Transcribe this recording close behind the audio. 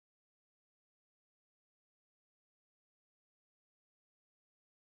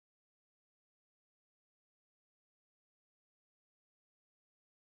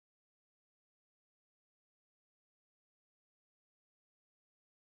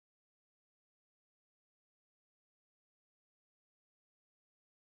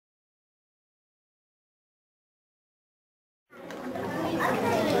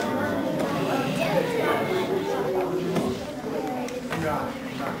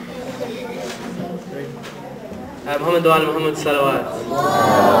Muhammad wa ala Muhammad salawat.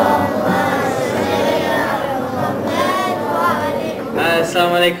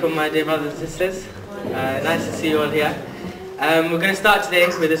 Assalamu alaikum, my dear brothers and sisters. Nice to see you all here. We're going to start today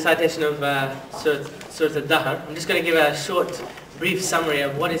with a citation of Surah Al-Dahr. I'm just going to give a short, brief summary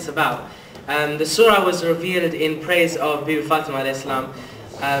of what it's about. The surah was revealed in praise of Bibi Fatima alayhi salam.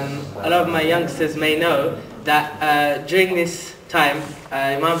 A lot of my youngsters may know that during this time,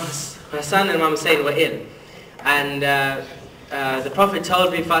 Imam Hassan and Imam Hussein were ill. And the Prophet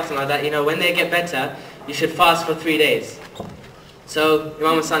told Bibi Fatima that, when they get better, you should fast for 3 days. So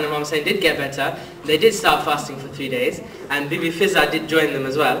Imam Hassan and Imam Hussein did get better. They did start fasting for 3 days, and Bibi Fizza did join them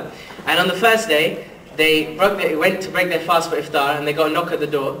as well. And on the first day, they went to break their fast for iftar, and they got a knock at the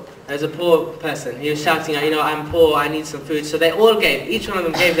door. There's a poor person. He was shouting out, I'm poor, I need some food. So they all gave, each one of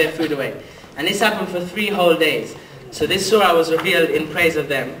them gave their food away. And this happened for 3 whole days. So this surah was revealed in praise of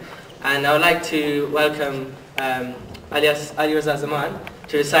them. And I would like to welcome Ali Raza Zaman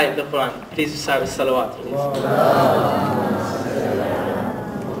to recite the Quran. Please recite with salawat, please.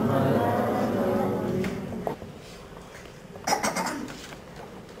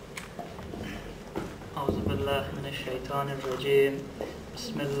 الرجيم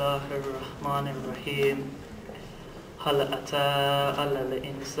بسم الله الرحمن الرحيم هل أتى على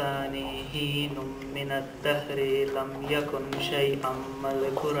الإنسان حين من الدهر لم يكن شيئا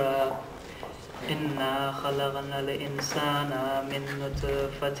مذكورا إنا خلقنا الإنسان من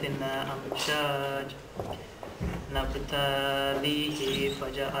نطفة أمشاج نبتليه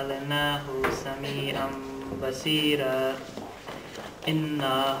فجعلناه سميعا بصيرا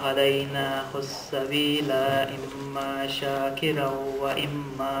إنا هديناه السبيل إما شاكرا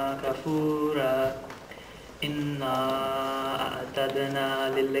وإما كفورا إنا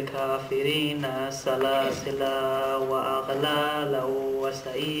أعتدنا للكافرين سلاسلا وأغلالا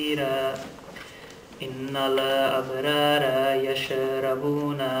وسعيرا إن الأبرار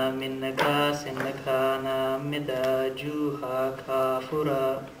يشربون من كأس كان مزاجها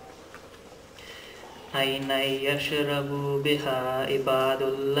كافورا عينا يشرب بها عباد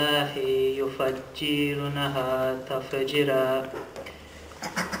الله يفجرونها تفجيرا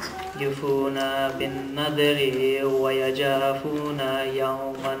يوفون بالنذر ويجافون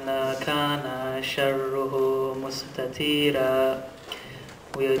يوما كان شره مستطيرا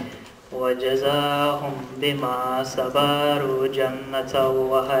وجزاهم بما صبروا جنة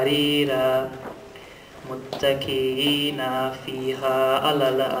وحريرا متكئين فيها على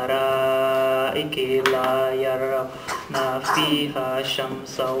الأرائك لا يرون فيها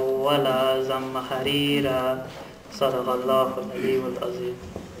شمسا ولا زمهريرا صدق الله العلي العظيم.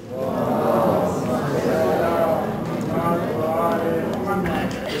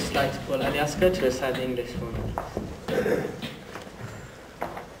 I'd just like to call Ali Askar to recite the English for me.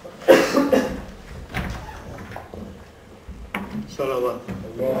 Salawat.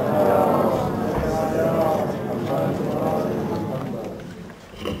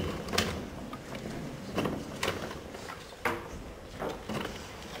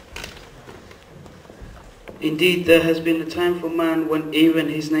 Indeed, there has been a time for man when even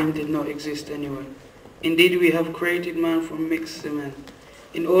his name did not exist anywhere. Indeed, we have created man from mixed semen.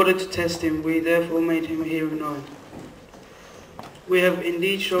 In order to test him, we therefore made him hear and knowing. We have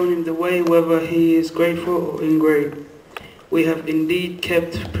indeed shown him the way, whether he is grateful or ingrate. We have indeed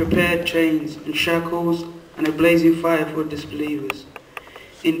kept prepared chains and shackles and a blazing fire for disbelievers.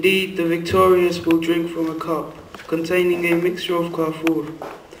 Indeed, the victorious will drink from a cup containing a mixture of kafur.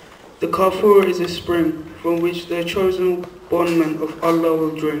 The kafur is a spring from which the chosen bondmen of Allah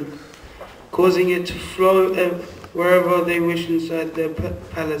will drink, causing it to flow wherever they wish inside their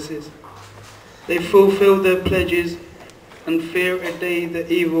palaces. They fulfill their pledges and fear a day the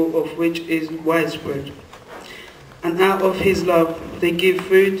evil of which is widespread. And out of His love they give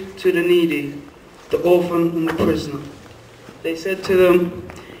food to the needy, the orphan and the prisoner. They said to them,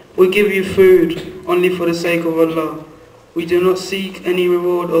 "We give you food only for the sake of Allah. We do not seek any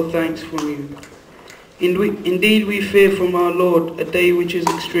reward or thanks from you. Indeed, we fear from our Lord a day which is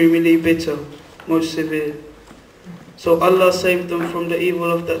extremely bitter, most severe." So Allah saved them from the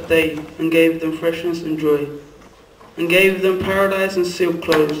evil of that day and gave them freshness and joy, and gave them paradise and silk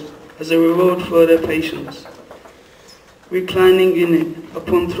clothes as a reward for their patience. Reclining in it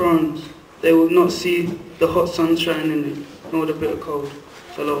upon thrones, they will not see the hot sunshine in it, nor the bitter cold.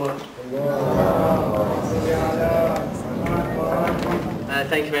 Salawat.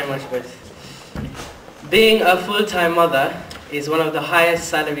 Thank you very much, boys. Being a full-time mother is one of the highest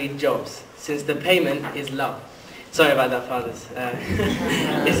salaried jobs, since the payment is low. Sorry about that, fathers.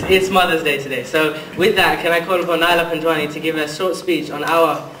 It's Mother's Day today. So with that, can I call upon Naila Pandwani to give a short speech on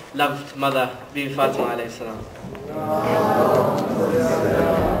our loved mother, Bibi Fatima alayhi salam.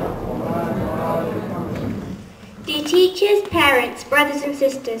 Dear teachers, parents, brothers and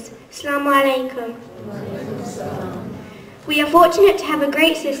sisters, Assalamu alaikum. We are fortunate to have a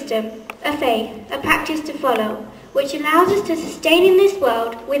great system, a faith, a practice to follow, which allows us to sustain in this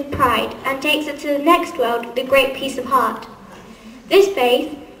world with pride and takes us to the next world with a great peace of heart. This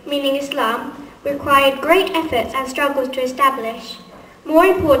faith, meaning Islam, required great efforts and struggles to establish. More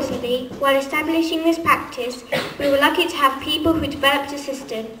importantly, while establishing this practice, we were lucky to have people who developed a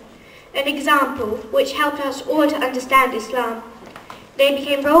system, an example which helped us all to understand Islam. They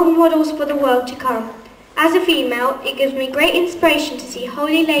became role models for the world to come. As a female, it gives me great inspiration to see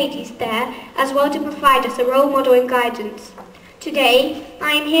holy ladies there as well to provide us a role model and guidance. Today,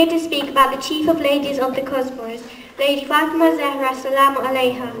 I am here to speak about the chief of ladies of the cosmos, Lady Fatima Zahra Salamu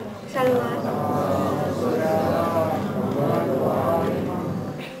Alayha. Salawat.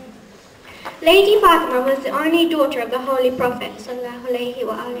 Lady Fatima was the only daughter of the Holy Prophet Sallallahu Alaihi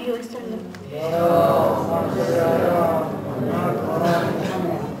Wasallam,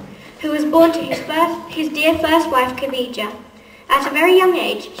 who was born to his dear first wife Khadija. At a very young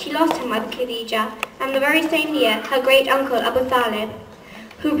age, she lost her mother Khadija, and the very same year, her great uncle Abu Talib,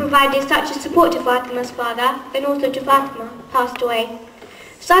 who provided such a support to Fatima's father and also to Fatima, passed away.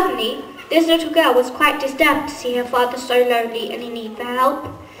 Suddenly, this little girl was quite disturbed to see her father so lonely and in need for help.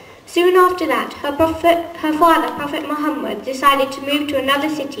 Soon after that, her father, Prophet Muhammad, decided to move to another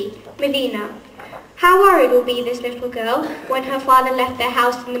city, Medina. How worried will be this little girl when her father left their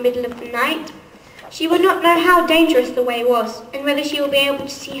house in the middle of the night? She would not know how dangerous the way was and whether she will be able to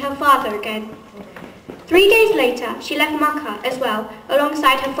see her father again. 3 days later, she left Makkah as well,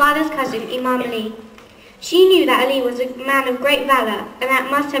 alongside her father's cousin, Imam Ali. She knew that Ali was a man of great valour and that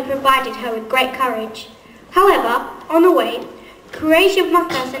must have provided her with great courage. However, on the way, Quraysh of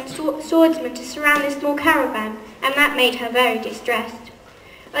Makkah sent swordsmen to surround this small caravan, and that made her very distressed.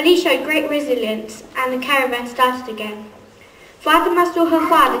 Ali showed great resilience, and the caravan started again. Fatima saw her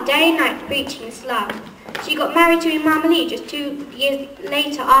father day and night preaching Islam. She got married to Imam Ali just 2 years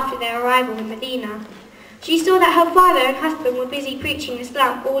later after their arrival in Medina. She saw that her father and husband were busy preaching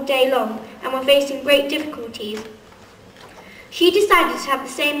Islam all day long and were facing great difficulties. She decided to have the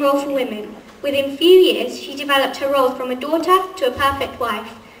same role for women. Within few years, she developed her role from a daughter to a perfect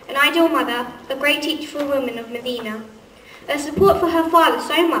wife, an ideal mother, a great teacher for women of Medina. Her support for her father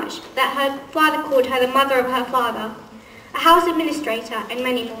so much that her father called her the mother of her father, a house administrator, and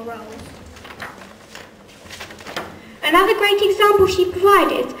many more roles. Another great example she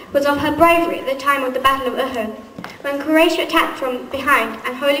provided was of her bravery at the time of the Battle of Uhud, when Quraysh attacked from behind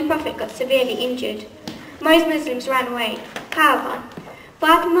and Holy Prophet got severely injured. Most Muslims ran away. However,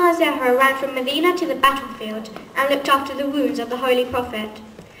 Fatima Zahra ran from Medina to the battlefield and looked after the wounds of the Holy Prophet.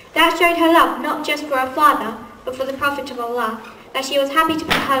 That showed her love not just for her father, but for the Prophet of Allah, that she was happy to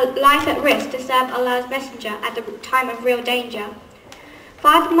put her life at risk to serve Allah's Messenger at the time of real danger.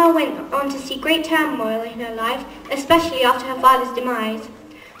 Fatima went on to see great turmoil in her life, especially after her father's demise.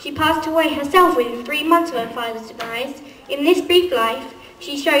 She passed away herself within 3 months of her father's demise. In this brief life,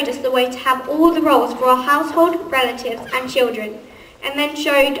 she showed us the way to have all the roles for our household, relatives and children, and then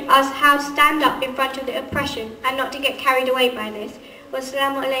showed us how to stand up in front of the oppression and not to get carried away by this.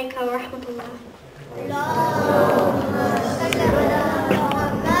 Wassalamu alaikum wa rahmatullah.